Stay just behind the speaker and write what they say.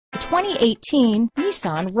2018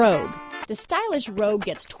 Nissan Rogue. The stylish Rogue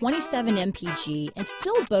gets 27 mpg and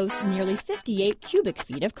still boasts nearly 58 cubic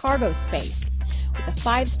feet of cargo space. With a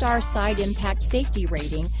 5-star side impact safety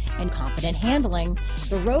rating and confident handling,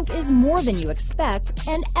 the Rogue is more than you expect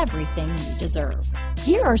and everything you deserve.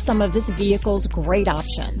 Here are some of this vehicle's great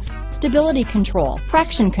options: stability control,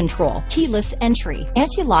 traction control, keyless entry,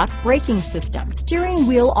 anti-lock braking system, steering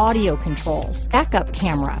wheel audio controls, backup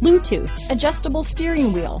camera, Bluetooth, adjustable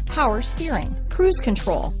steering wheel, power steering, cruise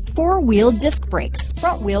control, 4-wheel disc brakes,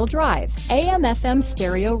 front-wheel drive, AM/FM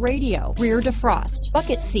stereo radio, rear defrost,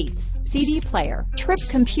 bucket seats, CD player, trip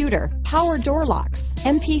computer, power door locks,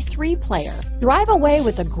 MP3 player. Drive away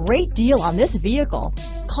with a great deal on this vehicle.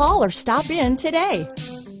 Call or stop in today.